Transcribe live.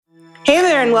Hey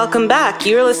there and welcome back.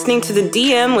 You're listening to The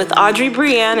DM with Audrey,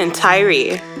 Brianne, and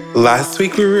Tyree. Last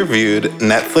week we reviewed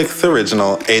Netflix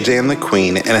original AJ and the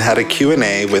Queen and had a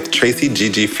Q&A with Tracy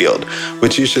Gigi Field,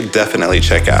 which you should definitely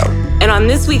check out. And on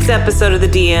this week's episode of The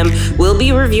DM, we'll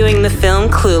be reviewing the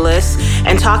film Clueless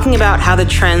and talking about how the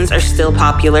trends are still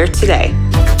popular today.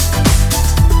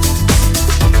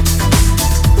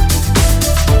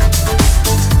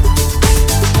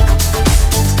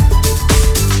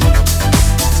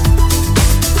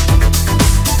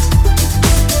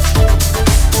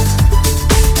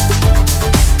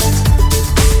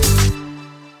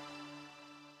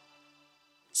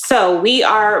 So we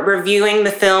are reviewing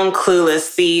the film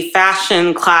Clueless, the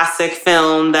fashion classic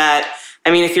film that,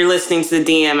 if you're listening to the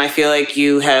DM, I feel like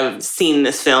you have seen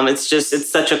this film. It's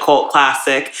such a cult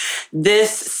classic.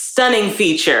 This stunning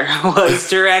feature was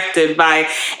directed by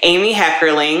Amy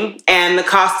Heckerling, and the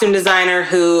costume designer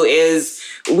who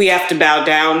we have to bow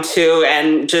down to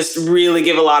and just really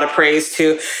give a lot of praise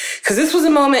to, because this was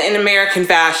a moment in American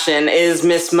fashion, is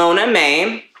Miss Mona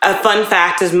May. A fun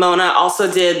fact is Mona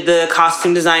also did the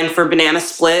costume design for Banana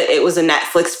Split. It was a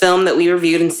Netflix film that we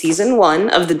reviewed in season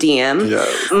 1 of the DM.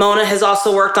 Yes. Mona has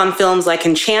also worked on films like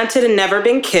Enchanted and Never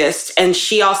Been Kissed, and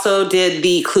she also did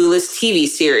the Clueless TV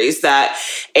series that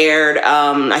aired,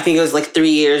 I think it was like 3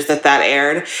 years that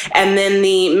aired. And then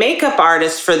the makeup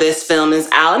artist for this film is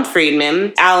Alan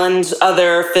Friedman. Alan's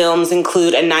other films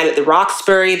include A Night at the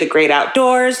Roxbury, The Great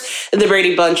Outdoors, The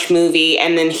Brady Bunch movie,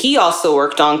 and then he also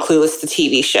worked on Clueless, the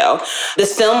TV show.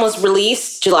 This film was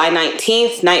released July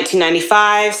 19th,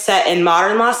 1995, set in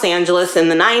modern Los Angeles in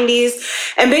the 90s.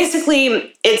 And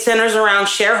basically, it centers around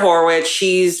Cher Horowitz.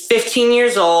 She's 15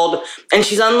 years old, and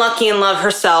she's unlucky in love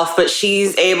herself, but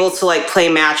she's able to play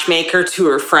matchmaker to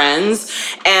her friends.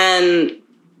 And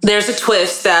there's a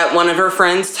twist that one of her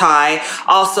friends, Ty,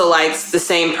 also likes the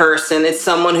same person. It's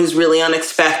someone who's really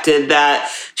unexpected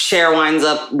that Cher winds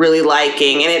up really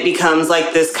liking. And it becomes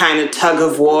this kind of tug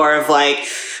of war of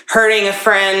hurting a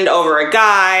friend over a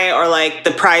guy, or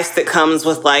the price that comes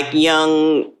with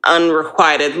young,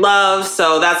 unrequited love.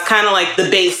 So that's kind of the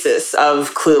basis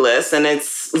of Clueless. And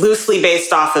it's loosely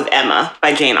based off of Emma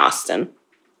by Jane Austen.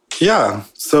 Yeah,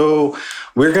 so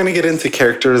we're going to get into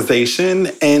characterization,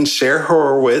 and Cher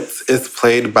Horowitz is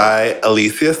played by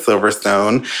Alicia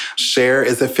Silverstone. Cher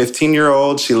is a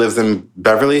 15-year-old. She lives in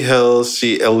Beverly Hills.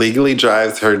 She illegally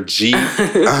drives her Jeep.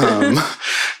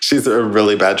 She's a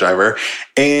really bad driver.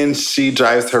 And she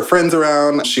drives her friends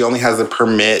around. She only has a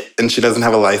permit, and she doesn't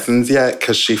have a license yet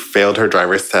because she failed her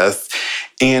driver's test.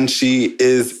 And she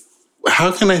is,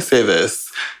 how can I say this?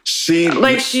 She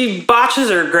botches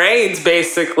her grades,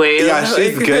 basically. Yeah,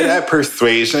 she's good at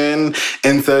persuasion.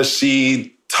 And so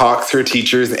she talks her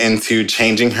teachers into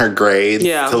changing her grades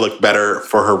to look better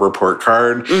for her report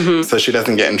card, so she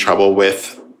doesn't get in trouble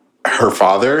with her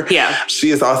father. Yeah. She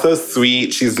is also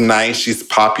sweet. She's nice. She's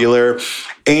popular.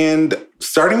 And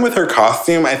starting with her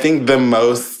costume, I think the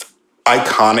most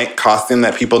iconic costume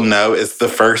that people know is the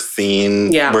first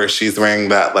scene where she's wearing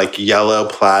that yellow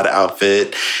plaid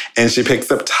outfit, and she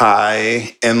picks up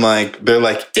Ty, and they're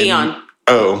Dion.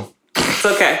 It's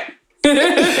okay.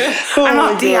 I'm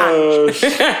not Dion.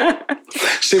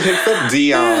 She picks up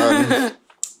Dion,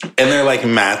 and they're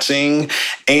matching,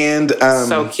 and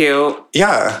so cute.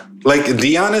 Yeah.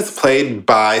 Dion is played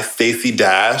by Stacey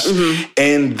Dash,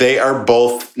 and they are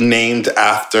both named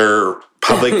after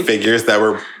public figures that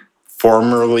were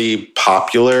formerly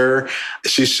popular.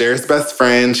 She's Cher's best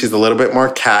friend. She's a little bit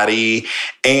more catty,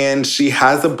 and she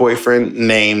has a boyfriend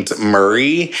named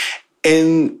Murray.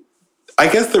 And I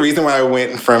guess the reason why I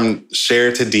went from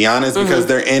Cher to Dion is because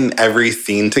they're in every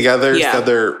scene together. Yeah. So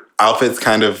their outfits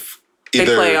kind of They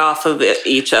play off of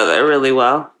each other really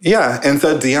well. Yeah. And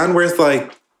so Dion wears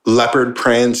leopard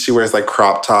print. She wears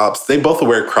crop tops. They both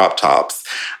wear crop tops.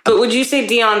 But would you say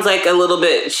Dion's a little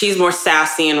bit, she's more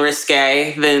sassy and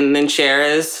risque than Cher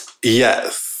is?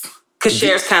 Yes. Because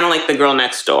Cher's kind of the girl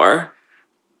next door.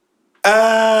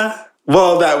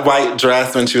 Well, that white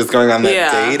dress when she was going on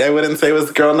that date, I wouldn't say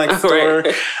was girl next door.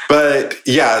 Right. But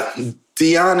yeah,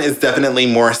 Dion is definitely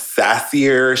more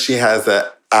sassier. She has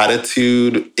a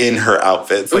attitude in her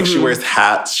outfits. She wears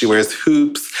hats, she wears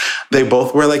hoops. They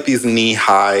both wear these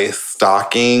knee-high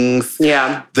stockings.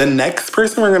 Yeah. The next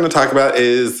person we're going to talk about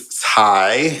is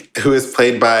Ty, who is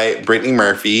played by Brittany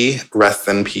Murphy. Rest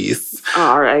in peace.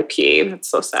 R.I.P. That's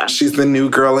so sad. She's the new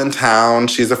girl in town.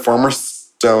 She's a former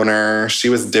stoner. She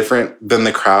was different than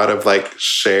the crowd of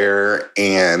Cher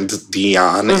and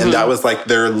Dion. And that was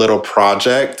their little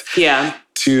project. Yeah.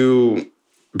 To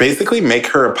basically make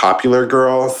her a popular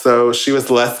girl. So she was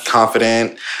less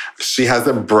confident. She has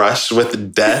a brush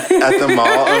with death at the mall.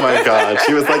 Oh my God.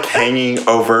 She was like hanging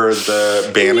over the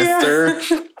banister.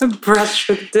 Yeah. A brush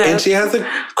with death. And she has a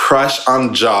crush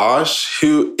on Josh,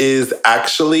 who is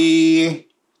actually...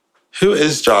 Who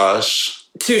is Josh?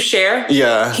 To Cher?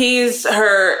 Yeah. He's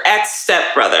her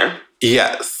ex-stepbrother.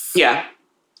 Yes. Yeah.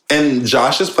 And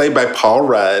Josh is played by Paul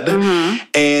Rudd. Mm-hmm.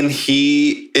 And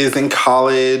he is in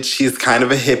college. He's kind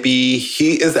of a hippie.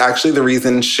 He is actually the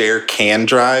reason Cher can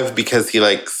drive because he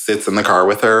like sits in the car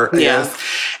with her, I guess.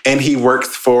 And he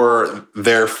works for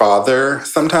their father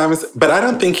sometimes. But I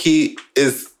don't think he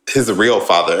is his real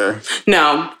father.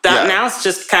 No. Now it's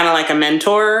just kind of like a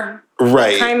mentor.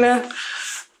 Right. Kind of.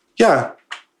 Yeah.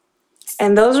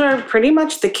 And those are pretty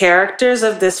much the characters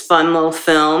of this fun little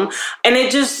film. And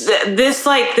it just,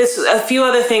 a few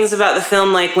other things about the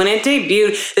film, like when it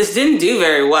debuted, this didn't do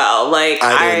very well. Like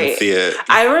I didn't see it.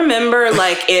 I remember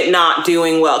like it not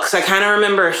doing well because I kind of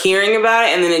remember hearing about it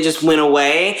and then it just went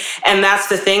away. And that's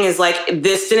the thing is like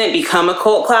this didn't become a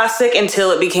cult classic until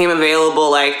it became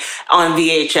available like on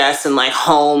VHS and like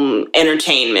home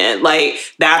entertainment.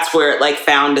 Like that's where it like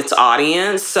found its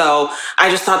audience. So I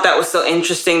just thought that was so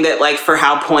interesting that like for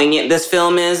how poignant this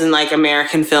film is in like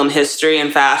American film history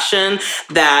and fashion,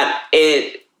 that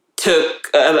it took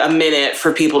a minute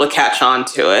for people to catch on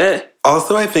to it.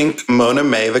 Also, I think Mona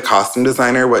May, the costume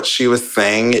designer, what she was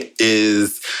saying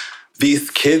is these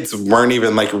kids weren't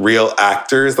even like real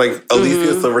actors. Like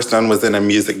Alicia Silverstone was in a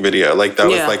music video. Like that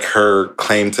was like her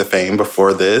claim to fame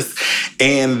before this.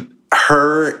 And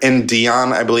her and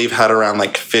Dion, I believe, had around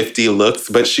like 50 looks,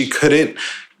 but she couldn't.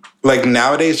 Like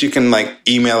nowadays you can like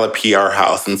email a PR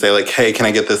house and say like, hey, can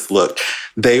I get this look?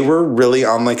 They were really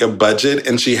on like a budget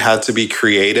and she had to be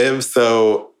creative.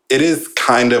 So it is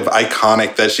kind of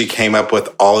iconic that she came up with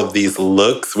all of these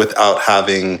looks without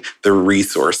having the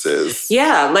resources.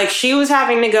 Yeah, like she was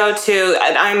having to go to,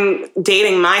 I'm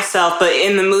dating myself, but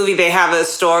in the movie they have a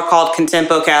store called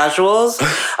Contempo Casuals,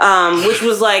 which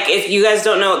was like, if you guys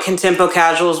don't know what Contempo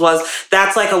Casuals was,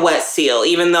 that's like a Wet Seal,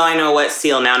 even though I know Wet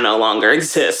Seal now no longer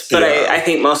exists, but I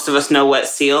think most of us know Wet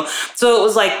Seal. So it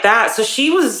was like that. So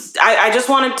she was, I just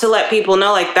wanted to let people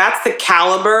know, like that's the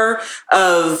caliber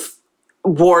of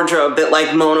wardrobe that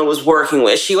like Mona was working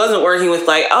with. She wasn't working with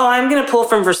like, oh, I'm gonna pull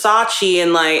from Versace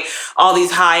and like all these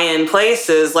high-end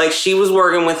places. Like she was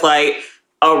working with like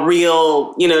a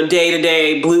real,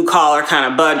 day-to-day blue collar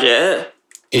kind of budget.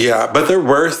 Yeah, but there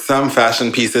were some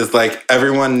fashion pieces, like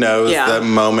everyone knows the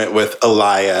moment with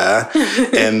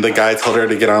Aliyah and the guy told her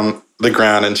to get on the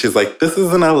ground and she's like, this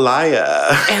is an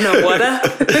Aliyah. And a what?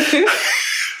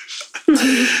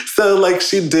 So, like,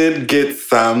 she did get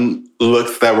some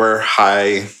looks that were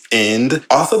high end.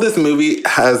 Also, this movie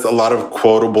has a lot of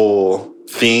quotable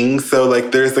things. So,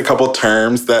 like, there's a couple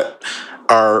terms that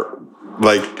are,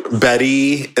 like,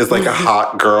 Betty is, like, a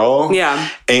hot girl. Yeah.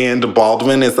 And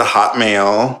Baldwin is a hot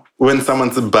male. When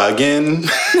someone's bugging,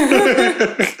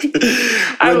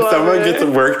 when someone gets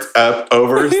worked up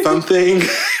over something.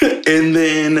 And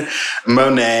then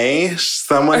Monet,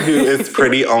 someone who is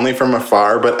pretty only from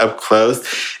afar, but up close,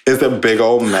 is a big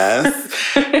old mess.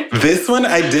 This one,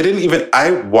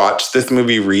 I watched this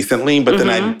movie recently, but then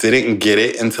I didn't get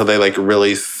it until they like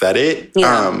really said it.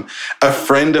 Yeah. A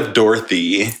friend of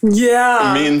Dorothy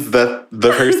means that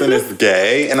the person is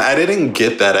gay. And I didn't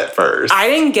get that at first. I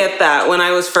didn't get that when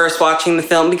I was first watching the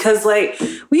film because like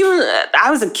I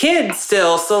was a kid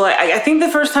still. So like I think the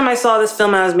first time I saw this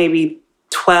film, I was maybe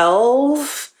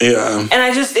 12. Yeah.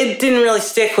 And it didn't really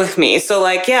stick with me. So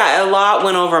like, a lot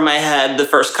went over my head the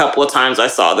first couple of times I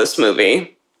saw this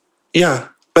movie. Yeah.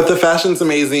 But the fashion's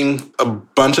amazing. A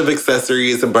bunch of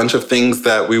accessories, a bunch of things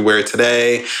that we wear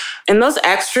today. And those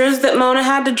extras that Mona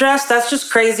had to dress, that's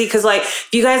just crazy. Because, like, if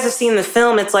you guys have seen the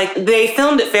film, it's like they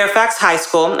filmed at Fairfax High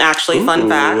School, actually, fun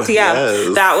fact. Yeah,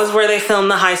 yes. That was where they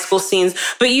filmed the high school scenes.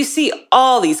 But you see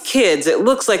all these kids. It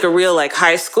looks like a real, like,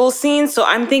 high school scene. So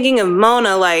I'm thinking of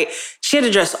Mona, like, she had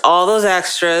to dress all those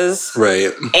extras.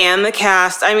 Right. And the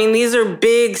cast. I mean, these are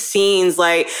big scenes,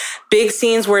 like, big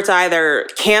scenes where it's either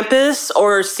campus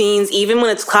or scenes, even when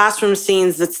it's classroom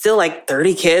scenes, that's still, like,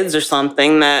 30 kids or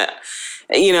something that...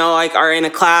 like are in a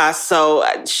class. So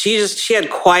she had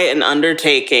quite an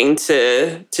undertaking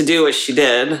to do what she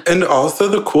did. And also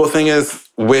the cool thing is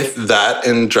with that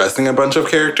and dressing a bunch of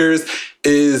characters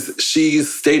is she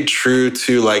stayed true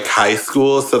to like high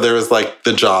school. So there was like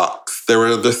the jocks, there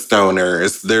were the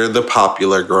stoners, there were the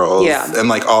popular girls, and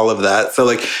like all of that. So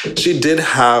like she did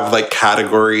have like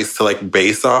categories to like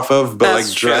base off of, but That's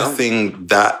like dressing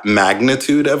that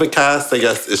magnitude of a cast, I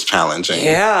guess, is challenging.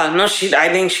 Yeah, no, I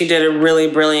think she did a really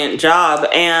brilliant job.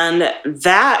 And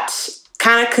that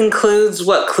kind of concludes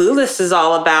what Clueless is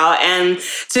all about. And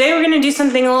today we're going to do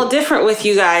something a little different with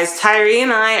you guys. Tyree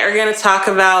and I are going to talk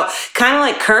about kind of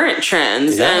like current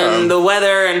trends and the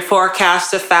weather and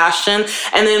forecast of fashion.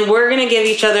 And then we're going to give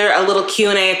each other a little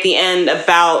Q&A at the end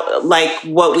about like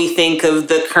what we think of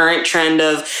the current trend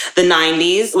of the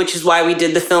 90s, which is why we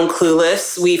did the film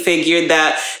Clueless. We figured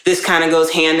that this kind of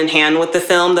goes hand in hand with the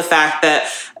film. The fact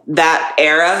that that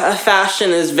era of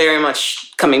fashion is very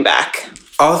much coming back.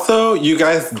 Also, you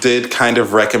guys did kind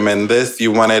of recommend this.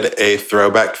 You wanted a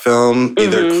throwback film,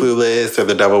 either Clueless or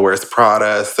The Devil Wears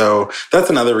Prada. So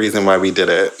that's another reason why we did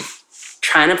it.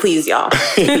 Trying to please y'all.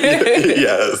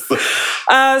 Yes.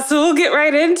 So we'll get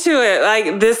right into it.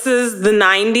 Like, this is the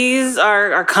 90s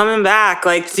are coming back.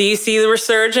 Like, do you see the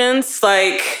resurgence?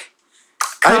 Like,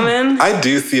 coming? I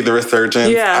do see the resurgence.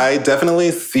 Yeah. I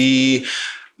definitely see...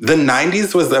 The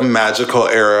 90s was a magical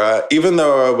era. Even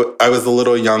though I was a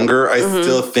little younger, I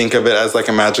still think of it as like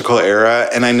a magical era.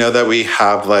 And I know that we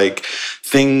have like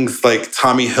things like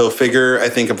Tommy Hilfiger. I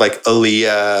think of like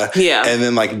Aaliyah. Yeah. And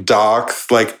then like Docs.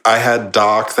 Like I had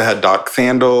Doc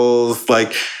sandals.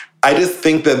 Like I just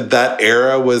think that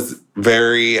era was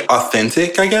very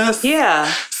authentic, I guess.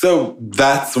 Yeah. So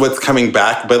that's what's coming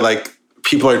back. But like,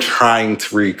 people are trying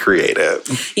to recreate it.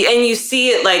 And you see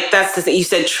it, like, that's the thing. You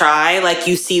said try, like,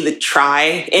 you see the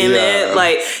try in it.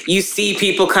 Like, you see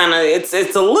people kind of, it's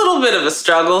a little bit of a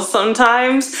struggle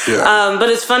sometimes. Yeah. But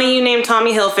it's funny you named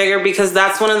Tommy Hilfiger because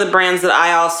that's one of the brands that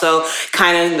I also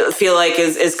kind of feel like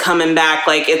is coming back.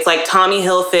 Like, it's like Tommy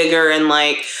Hilfiger and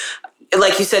like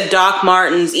you said, Doc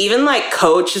Martens, even like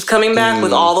Coach is coming back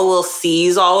with all the little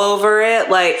C's all over it.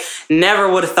 Like, never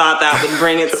would have thought that would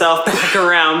bring itself back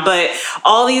around. But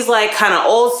all these like kind of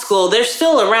old school, they're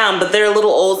still around, but their little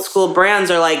old school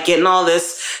brands are like getting all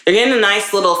this, they're getting a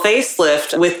nice little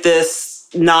facelift with this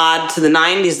nod to the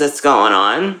 90s that's going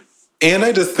on. And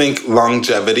I just think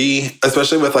longevity,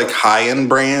 especially with like high-end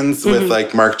brands, with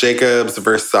like Marc Jacobs,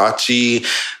 Versace,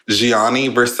 Gianni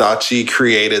Versace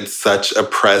created such a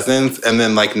presence. And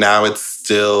then like now it's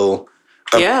still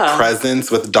a presence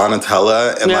with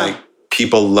Donatella and like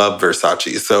people love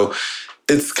Versace. So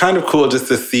it's kind of cool just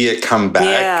to see it come back.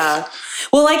 Yeah.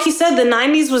 Well, like you said, the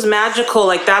 90s was magical.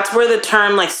 Like, that's where the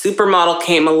term, like, supermodel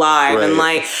came alive. Right. And,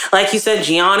 like you said,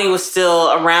 Gianni was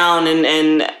still around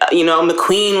and you know,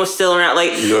 McQueen was still around.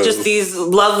 Like, just these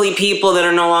lovely people that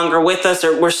are no longer with us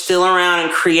were still around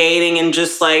and creating. And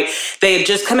just, like, they had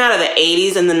just come out of the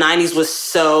 80s, and the 90s was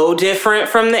so different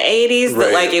from the 80s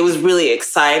that, like, it was really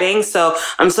exciting. So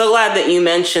I'm so glad that you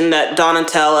mentioned that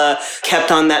Donatella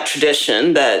kept on that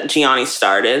tradition that Gianni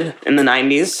started in the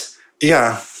 90s.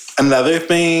 Yeah. Another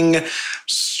thing,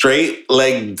 straight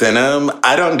leg denim.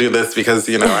 I don't do this because,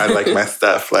 you know, I like my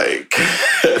stuff like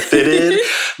fitted.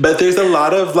 But there's a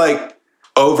lot of like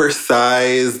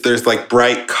oversized, there's like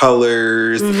bright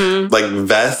colors, like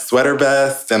vests, sweater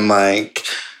vests, and like,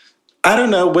 I don't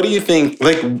know. What do you think?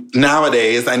 Like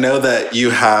nowadays, I know that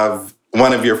you have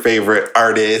one of your favorite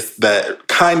artists that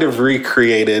kind of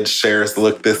recreated Cher's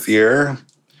look this year.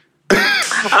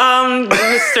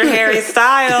 Mr. Harry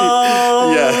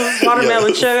Styles,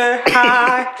 watermelon sugar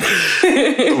high.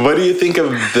 What do you think of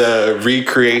the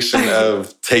recreation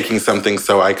of taking something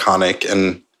so iconic?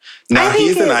 And now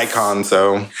he's an icon,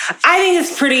 so I think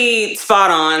it's pretty spot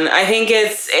on. I think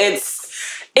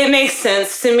it makes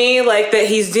sense to me, like, that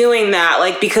he's doing that,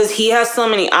 like, because he has so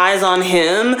many eyes on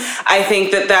him. I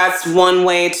think that that's one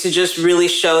way to just really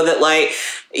show that, like,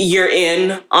 you're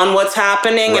in on what's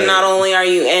happening. And not only are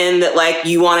you in, that, like,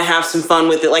 you want to have some fun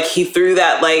with it. Like, he threw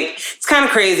that, like, it's kind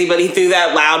of crazy, but he threw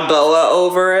that loud boa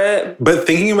over it. But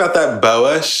thinking about that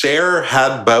boa, Cher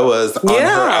had boas on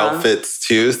her outfits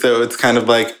too. So it's kind of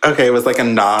like, okay, it was like a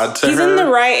nod to her. He's in the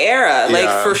right era.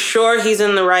 Like, for sure, he's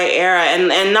in the right era.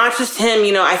 And not just him,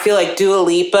 you know, I feel like Dua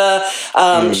Lipa,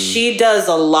 she does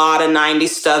a lot of 90s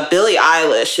stuff. Billie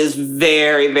Eilish is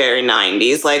very, very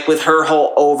 90s, like, with her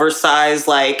whole oversized,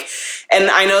 like, and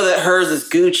I know that hers is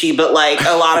Gucci, but like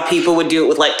a lot of people would do it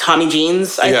with like Tommy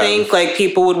jeans, I think. Like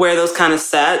people would wear those kind of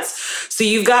sets. So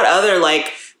you've got other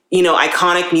like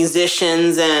iconic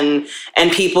musicians and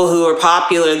people who are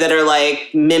popular that are like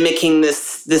mimicking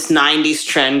this 90s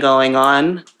trend going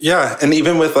on. Yeah, and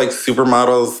even with like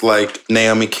supermodels like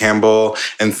Naomi Campbell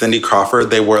and Cindy Crawford,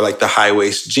 they wore like the high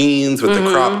waist jeans with the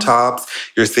crop tops.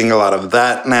 You're seeing a lot of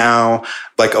that now,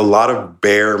 like a lot of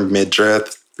bare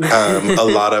midriff. A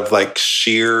lot of like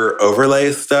sheer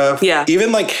overlay stuff. Yeah.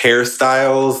 Even like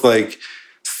hairstyles, like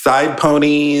side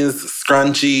ponies,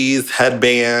 scrunchies,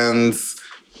 headbands.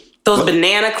 Those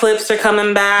banana clips are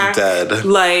coming back. Dead.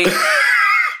 Like,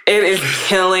 it is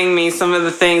killing me, some of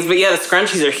the things. But yeah, the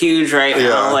scrunchies are huge right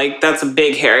now. Yeah. Like, that's a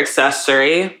big hair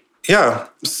accessory. Yeah.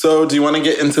 So do you want to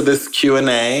get into this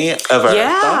Q&A of our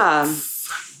thoughts?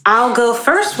 I'll go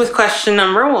first with question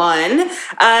number 1.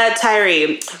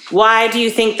 Tyree, why do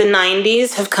you think the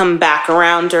 90s have come back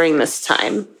around during this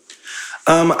time?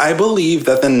 I believe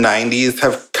that the 90s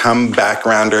have come back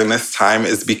around during this time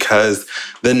is because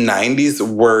the 90s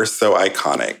were so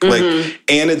iconic. Like,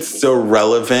 and it's still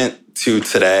relevant to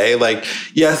today. Like,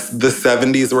 yes, the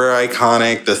 70s were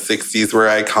iconic, the 60s were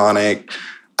iconic.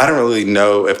 I don't really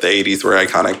know if the 80s were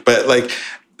iconic, but like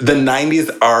the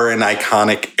 90s are an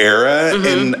iconic era.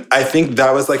 And I think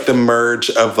that was like the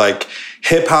merge of like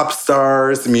hip hop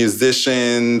stars,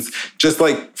 musicians, just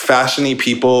like fashiony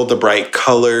people, the bright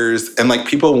colors, and like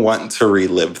people want to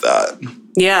relive that.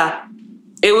 Yeah.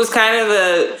 It was kind of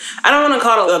I don't want to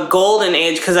call it a golden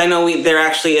age, because I know there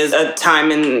actually is a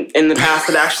time in the past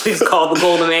that actually is called the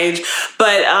golden age,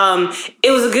 but it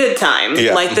was a good time.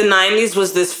 Yeah. Like the 90s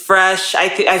was this fresh,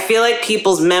 I feel like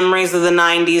people's memories of the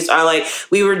 90s are like,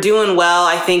 we were doing well,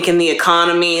 I think, in the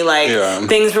economy, like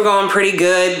things were going pretty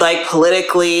good, like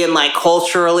politically and like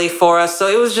culturally for us. So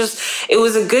it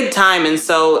was a good time. And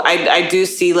so I do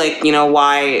see like,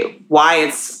 why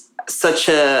it's such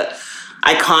a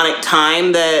iconic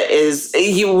time that is,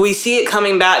 we see it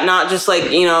coming back, not just like,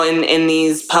 in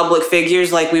these public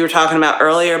figures like we were talking about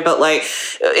earlier, but like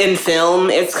in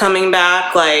film, it's coming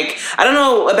back. Like, I don't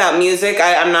know about music.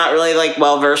 I'm not really like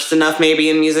well-versed enough maybe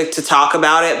in music to talk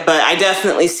about it, but I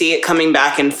definitely see it coming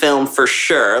back in film for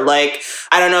sure. Like,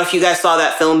 I don't know if you guys saw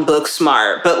that film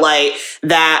Booksmart, but like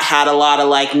that had a lot of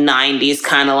like 90s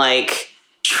kind of like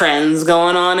trends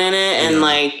going on in it. And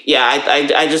I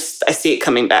see it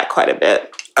coming back quite a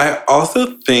bit. I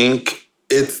also think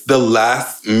it's the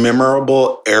last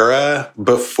memorable era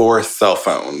before cell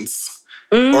phones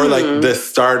or like the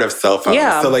start of cell phones.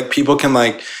 Yeah. So like people can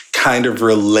like kind of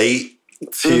relate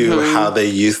to how they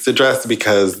used to dress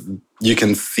because you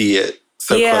can see it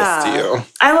so close to you.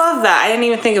 I love that. I didn't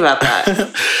even think about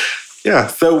that. Yeah.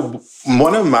 So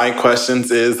one of my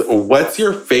questions is, what's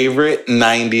your favorite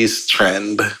 90s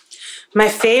trend? My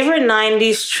favorite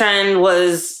 90s trend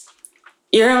was,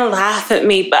 you're going to laugh at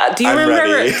me, but do you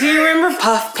remember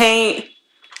puff paint?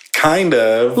 Kind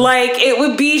of. Like, it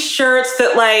would be shirts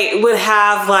that like would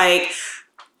have like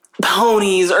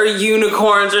ponies or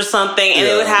unicorns or something, and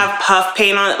it would have puff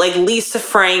paint on it. Like Lisa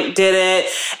Frank did it,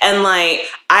 and like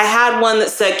I had one that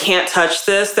said "Can't touch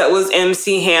this." That was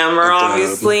MC Hammer,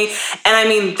 obviously, and I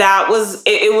mean that was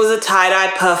it was a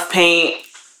tie-dye puff paint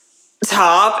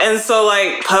top, and so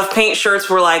like puff paint shirts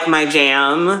were like my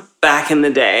jam back in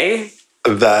the day.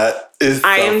 That is so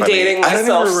I am funny. dating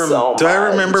myself so much. Do I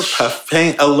remember puff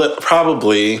paint?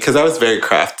 Probably, because I was very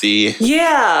crafty.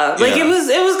 Yeah, like it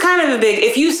was kind of a big,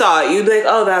 if you saw it, you'd be like,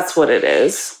 oh, that's what it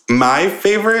is. My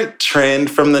favorite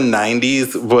trend from the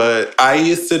 90s was, I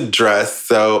used to dress,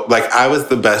 so like I was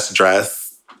the best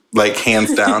dressed, like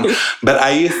hands down, but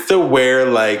I used to wear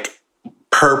like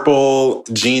purple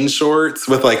jean shorts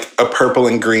with like a purple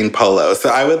and green polo. So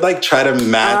I would like try to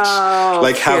match,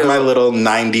 have my little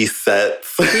 90s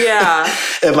sets. Yeah.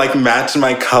 And like match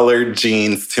my colored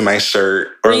jeans to my shirt.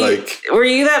 Or were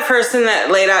you that person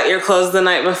that laid out your clothes the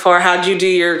night before? How'd you do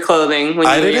your clothing when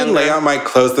you were younger? I didn't lay out my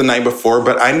clothes the night before,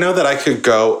 but I know that I could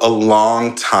go a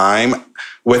long time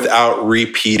without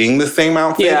repeating the same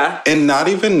outfit. Yeah. And not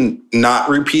even not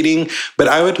repeating, but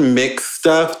I would mix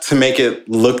stuff to make it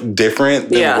look different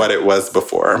than what it was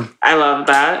before. I love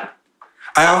that.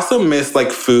 I also miss like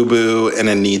FUBU and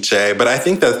Aniche, but I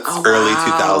think that's early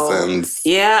 2000s.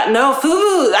 Yeah, no,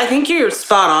 FUBU, I think you're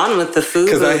spot on with the FUBU.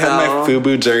 Because I had my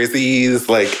FUBU jerseys.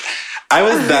 Like, I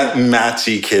was that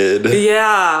matchy kid.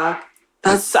 Yeah.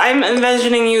 I'm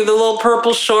envisioning you, the little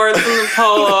purple shorts and the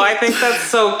polo. I think that's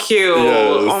so cute.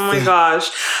 Yes. Oh my gosh.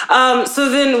 So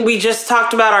then we just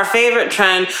talked about our favorite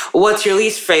trend. What's your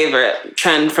least favorite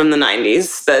trend from the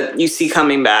 90s that you see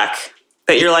coming back?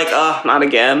 That you're like, oh, not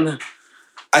again?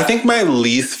 I think my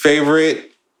least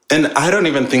favorite And I don't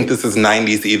even think this is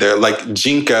 90s either. Like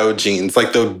Jinko jeans,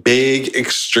 like the big,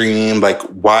 extreme, like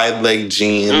wide leg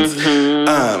jeans.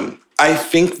 I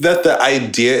think that the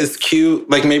idea is cute.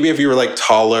 Like maybe if you were like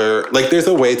taller, like there's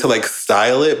a way to like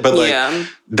style it, but like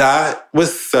that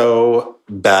was so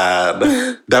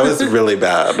bad. That was really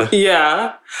bad.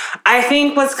 Yeah. I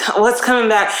think what's coming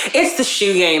back, it's the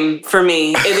shoe game for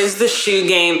me. It is the shoe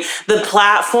game. The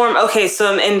platform. Okay,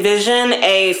 so envision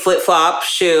a flip-flop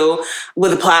shoe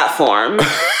with a platform.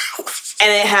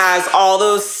 And it has all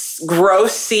those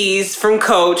gross C's from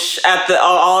Coach at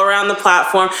all around the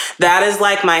platform. That is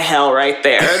like my hell right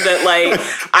there. That like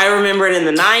I remember it in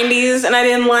the 90s and I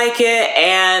didn't like it,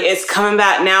 and it's coming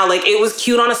back now. Like it was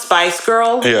cute on a Spice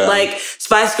Girl. Yeah. Like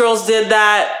Spice Girls did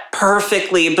that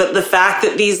perfectly, but the fact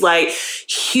that these like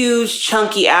huge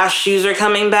chunky ass shoes are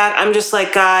coming back, I'm just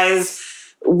like, guys,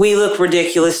 we look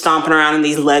ridiculous stomping around in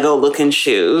these Lego looking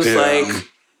shoes. Yeah. Like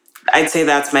I'd say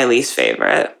that's my least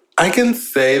favorite. I can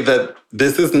say that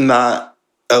this is not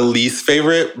a least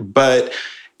favorite, but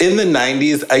in the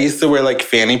 90s, I used to wear like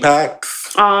fanny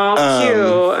packs.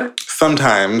 Oh, cute.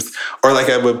 Sometimes. Or like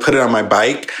I would put it on my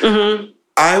bike.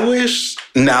 I wish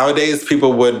nowadays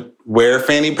people would wear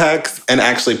fanny packs and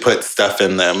actually put stuff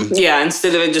in them. Yeah,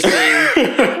 instead of it just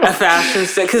being a fashion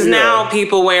stick. Because now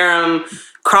people wear them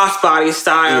crossbody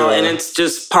style and it's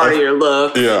just part of your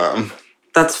look. Yeah.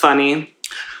 That's funny.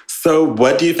 So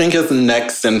what do you think is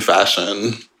next in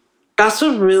fashion? That's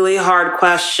a really hard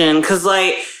question because,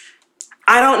 like,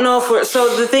 I don't know if we're...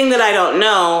 So the thing that I don't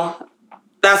know,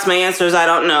 that's my answer is I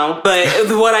don't know. But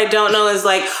what I don't know is,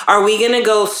 like, are we going to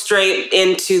go straight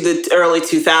into the early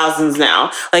 2000s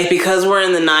now? Like, because we're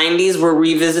in the 90s, we're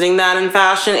revisiting that in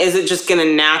fashion. Is it just going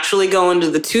to naturally go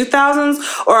into the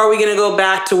 2000s? Or are we going to go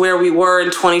back to where we were in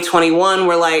 2021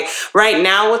 where, like, right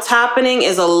now what's happening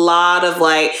is a lot of,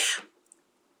 like...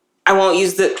 I won't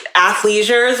use the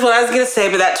athleisure is what I was going to say,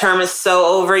 but that term is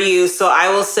so overused. So I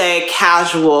will say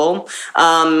casual,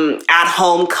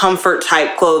 at-home comfort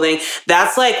type clothing.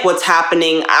 That's like what's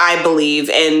happening, I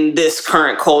believe, in this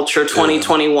current culture,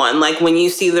 2021. Like when you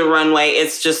see the runway,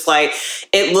 it's just like,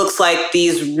 it looks like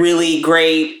these really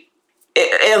great,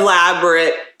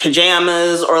 elaborate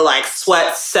pajamas or like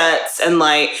sweat sets, and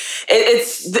like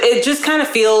it just kind of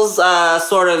feels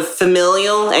sort of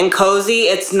familial and cozy.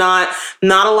 It's not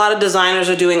a lot of designers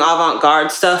are doing avant-garde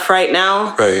stuff right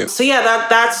now. Right. So yeah,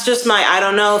 that's just my I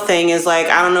don't know thing is like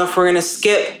I don't know if we're gonna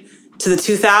skip to the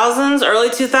 2000s, early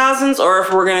 2000s, or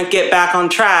if we're gonna get back on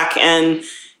track and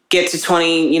get to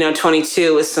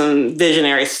 22 with some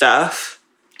visionary stuff.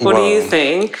 What do you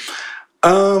think?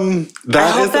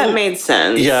 I hope that made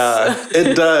sense. Yeah,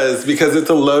 it does, because it's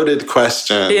a loaded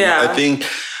question. Yeah. I think,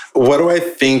 what do I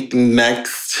think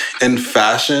next in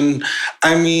fashion?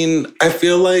 I mean, I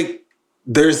feel like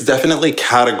there's definitely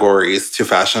categories to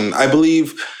fashion. I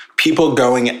believe people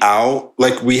going out,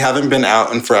 like we haven't been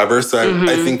out in forever. So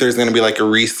I think there's going to be like a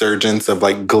resurgence of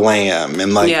like glam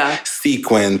and like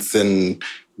sequins and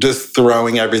just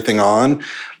throwing everything on.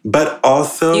 But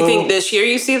also... You think this year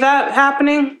you see that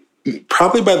happening?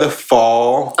 Probably by the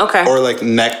fall or like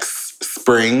next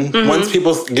spring. Once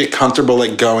people get comfortable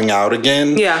like going out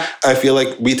again, I feel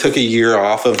like we took a year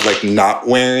off of like not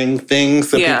wearing things.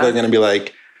 So people are going to be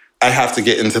like, I have to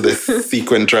get into this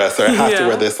sequin dress, or I have to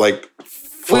wear this like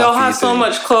fluffy we all have so thing.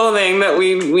 much clothing that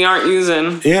we aren't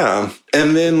using. Yeah.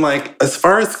 And then like as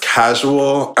far as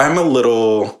casual, I'm a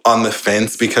little on the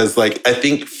fence because like I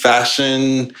think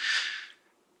fashion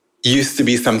used to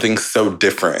be something so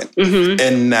different.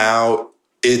 And now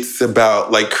it's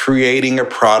about like creating a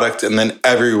product and then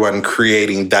everyone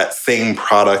creating that same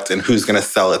product and who's going to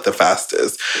sell it the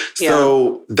fastest.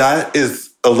 So that is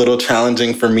a little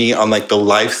challenging for me on like the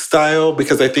lifestyle,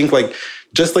 because I think like,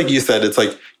 just like you said, it's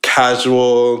like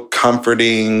casual,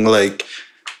 comforting, like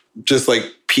just like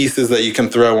pieces that you can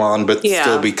throw on but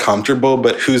still be comfortable,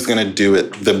 but who's going to do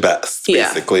it the best,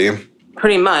 basically.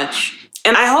 Pretty much.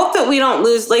 And I hope that we don't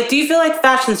lose, like, do you feel like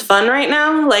fashion's fun right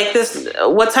now? Like this,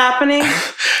 what's happening?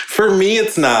 For me,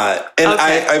 it's not. And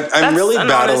I'm really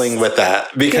battling with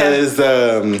that because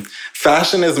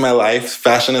fashion is my life.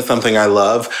 Fashion is something I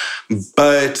love.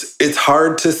 But it's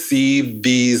hard to see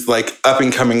these like up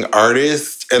and coming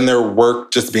artists and their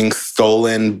work just being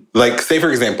stolen. Like, say, for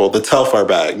example, the Telfar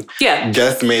bag.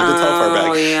 Guess made the Telfar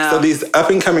bag. So these up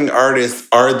and coming artists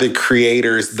are the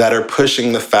creators that are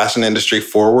pushing the fashion industry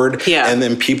forward. And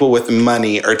then people with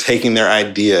money are taking their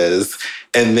ideas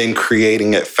and then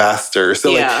creating it faster.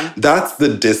 So like, that's the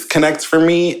disconnect for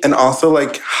me. And also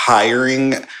like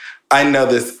hiring... I know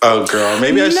this. Oh, girl.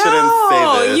 Maybe I shouldn't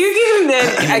say this. You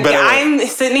I'm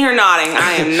sitting here nodding.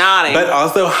 I am nodding. But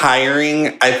also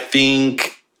hiring, I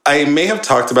think I may have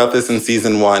talked about this in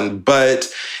season 1,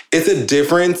 but it's a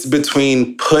difference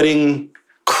between putting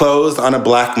clothes on a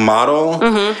Black model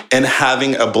and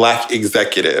having a Black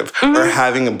executive or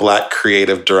having a Black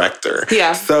creative director.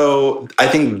 Yeah. So I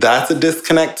think that's a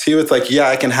disconnect too. It's like, yeah,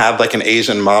 I can have like an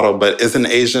Asian model, but is an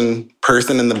Asian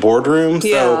person in the boardroom?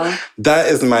 Yeah. So that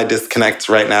is my disconnect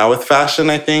right now with fashion,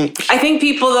 I think. I think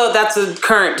people, though, that's a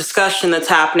current discussion that's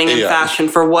happening in fashion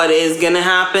for what is going to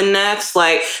happen next.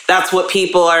 Like, that's what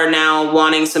people are now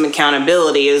wanting some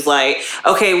accountability is like,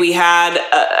 okay, we had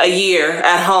a year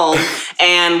at home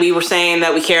and we were saying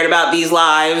that we cared about these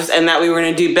lives and that we were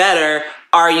going to do better.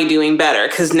 Are you doing better?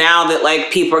 Because now that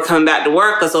like people are coming back to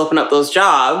work, let's open up those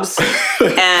jobs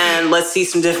and let's see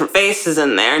some different faces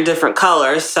in there and different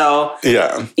colors. So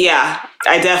yeah,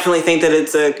 I definitely think that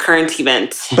it's a current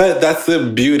event. But that's the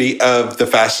beauty of the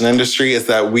fashion industry is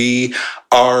that we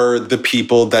are the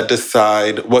people that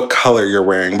decide what color you're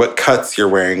wearing, what cuts you're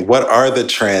wearing, what are the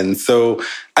trends. So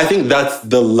I think that's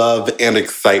the love and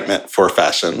excitement for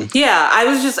fashion. Yeah,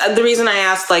 the reason I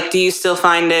asked, like, do you still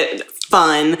find it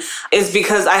fun is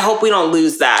because I hope we don't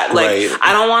lose that. Like,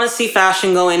 I don't want to see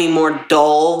fashion go any more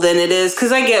dull than it is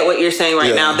because I get what you're saying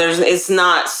right now. It's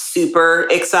not super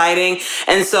exciting.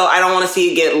 And so I don't want to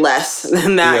see it get less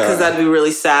than that because that'd be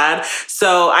really sad.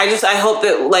 So I hope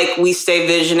that like we stay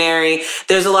visionary.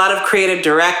 There's a lot of creative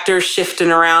directors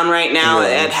shifting around right now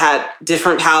at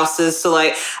different houses. So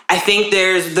like, I think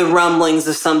there's the rumblings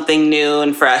of something new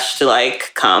and fresh to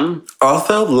like come.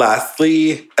 Also,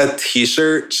 lastly, a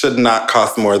t-shirt should not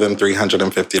cost more than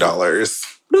 $350.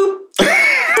 Boop.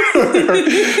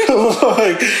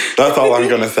 Like, that's all I'm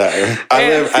gonna say.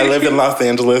 I live in Los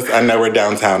Angeles. I know where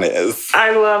downtown is.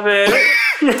 I love it.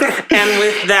 And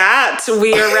with that,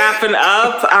 we are wrapping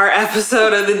up our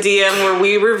episode of the DM where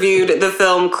we reviewed the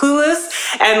film Clueless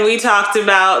and we talked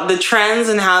about the trends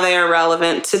and how they are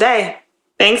relevant today.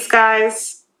 Thanks,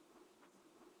 guys.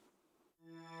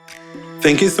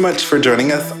 Thank you so much for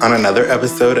joining us on another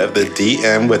episode of The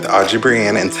DM with Audrey,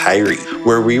 Brianne, and Tyree,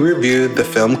 where we reviewed the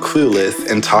film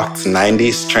Clueless and talked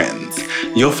 90s trends.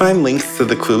 You'll find links to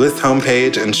the Clueless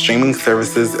homepage and streaming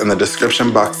services in the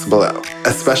description box below.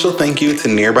 A special thank you to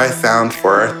Nearby Sound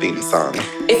for our theme song.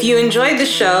 If you enjoyed the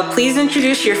show, please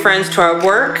introduce your friends to our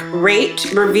work,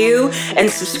 rate, review, and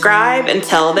subscribe, and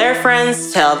tell their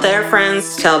friends, tell their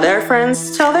friends, tell their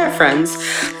friends, tell their friends.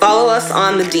 Follow us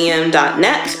on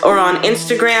thedm.net or on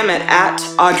Instagram at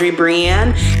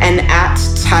 @AudreyBrianne and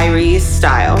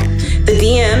 @TyreeStyle. The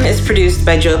DM is produced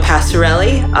by Joe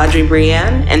Passarelli, Audrey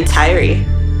Brianne, and Tyree.